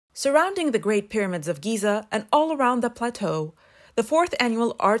Surrounding the Great Pyramids of Giza and all around the plateau, the 4th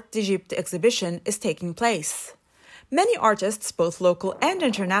annual Art d'Egypte exhibition is taking place. Many artists, both local and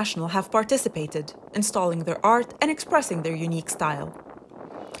international, have participated, installing their art and expressing their unique style.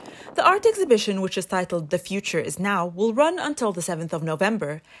 The art exhibition, which is titled The Future is Now, will run until the 7th of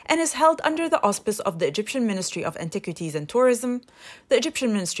November and is held under the auspice of the Egyptian Ministry of Antiquities and Tourism, the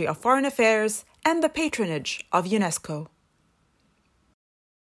Egyptian Ministry of Foreign Affairs, and the patronage of UNESCO.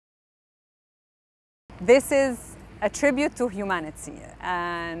 This is a tribute to humanity,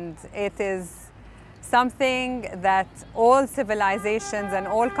 and it is something that all civilizations and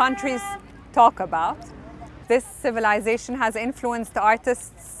all countries talk about. This civilization has influenced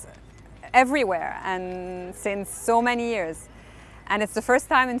artists everywhere and since so many years. And it's the first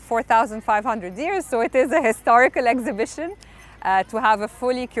time in 4,500 years, so it is a historical exhibition to have a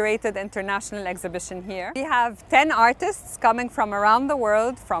fully curated international exhibition here. We have 10 artists coming from around the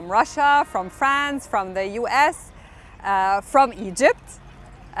world, from Russia, from France, from the US, from Egypt,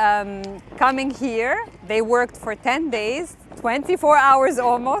 coming here. They worked for 10 days, 24 hours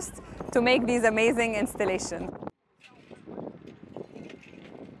almost, to make these amazing installations.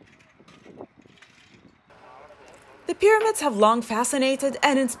 The pyramids have long fascinated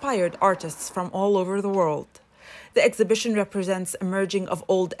and inspired artists from all over the world. The exhibition represents a merging of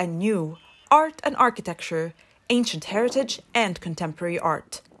old and new, art and architecture, ancient heritage and contemporary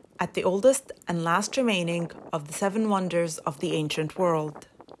art, at the oldest and last remaining of the 7 wonders of the ancient world.